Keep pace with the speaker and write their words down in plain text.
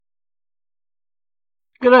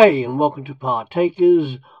G'day and welcome to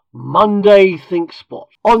Partakers Monday Think Spot.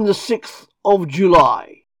 On the 6th of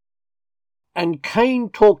July, and Cain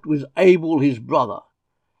talked with Abel his brother,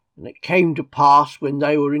 and it came to pass when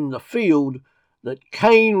they were in the field that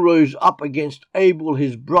Cain rose up against Abel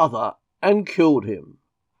his brother and killed him.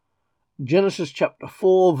 Genesis chapter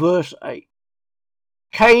 4 verse 8.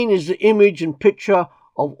 Cain is the image and picture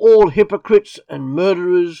of all hypocrites and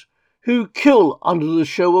murderers who kill under the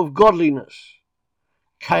show of godliness.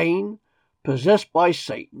 Cain, possessed by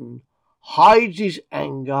Satan, hides his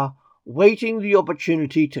anger, waiting the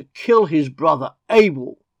opportunity to kill his brother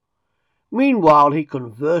Abel. Meanwhile, he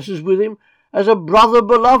converses with him as a brother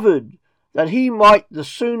beloved, that he might the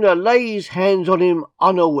sooner lay his hands on him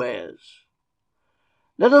unawares.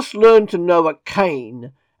 Let us learn to know a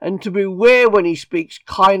Cain, and to beware when he speaks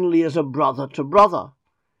kindly as a brother to brother.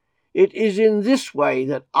 It is in this way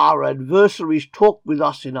that our adversaries talk with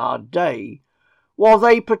us in our day, while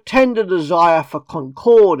they pretend a desire for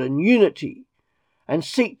concord and unity, and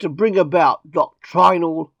seek to bring about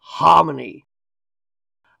doctrinal harmony.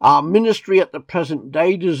 Our ministry at the present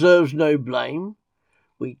day deserves no blame.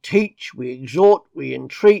 We teach, we exhort, we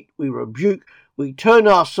entreat, we rebuke, we turn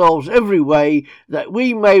ourselves every way, that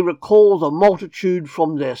we may recall the multitude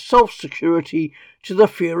from their self-security to the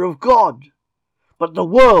fear of God. But the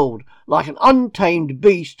world, like an untamed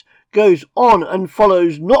beast, goes on and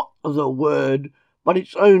follows not the word, but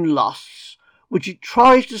its own lusts, which it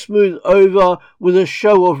tries to smooth over with a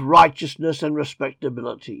show of righteousness and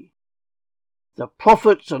respectability. The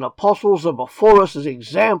prophets and apostles are before us as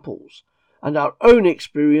examples, and our own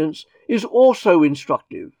experience is also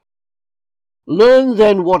instructive. Learn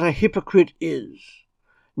then what a hypocrite is,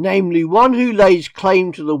 namely one who lays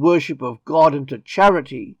claim to the worship of God and to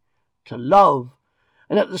charity, to love,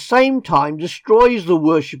 and at the same time destroys the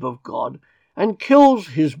worship of God and kills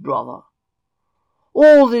his brother.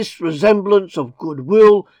 All this resemblance of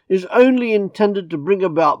goodwill is only intended to bring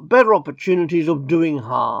about better opportunities of doing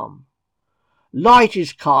harm. Light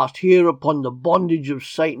is cast here upon the bondage of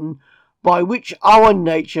Satan, by which our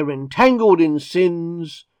nature, entangled in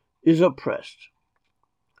sins, is oppressed.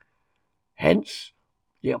 Hence,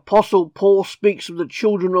 the Apostle Paul speaks of the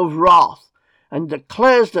children of wrath, and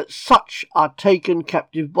declares that such are taken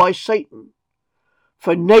captive by Satan.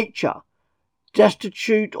 For nature,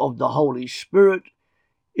 destitute of the Holy Spirit,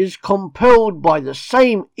 is compelled by the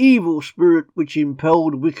same evil spirit which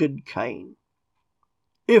impelled wicked Cain.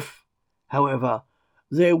 If, however,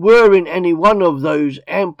 there were in any one of those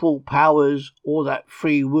ample powers or that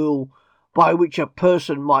free will by which a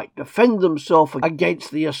person might defend themselves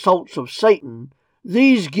against the assaults of Satan,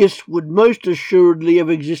 these gifts would most assuredly have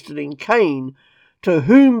existed in Cain, to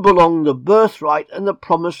whom belong the birthright and the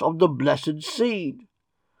promise of the blessed seed.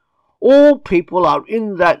 All people are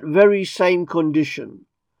in that very same condition.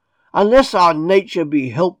 Unless our nature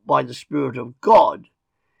be helped by the Spirit of God,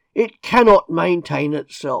 it cannot maintain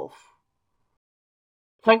itself.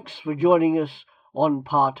 Thanks for joining us on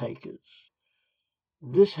Partakers.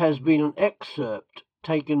 This has been an excerpt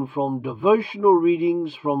taken from devotional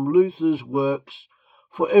readings from Luther's works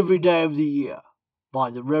for every day of the year by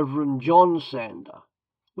the Reverend John Sander,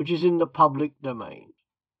 which is in the public domain.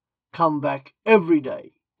 Come back every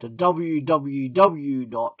day to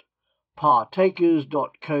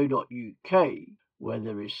www.partakers.co.uk, where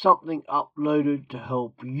there is something uploaded to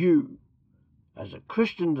help you as a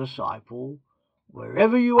Christian disciple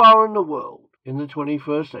wherever you are in the world in the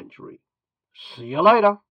 21st century. See you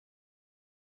later.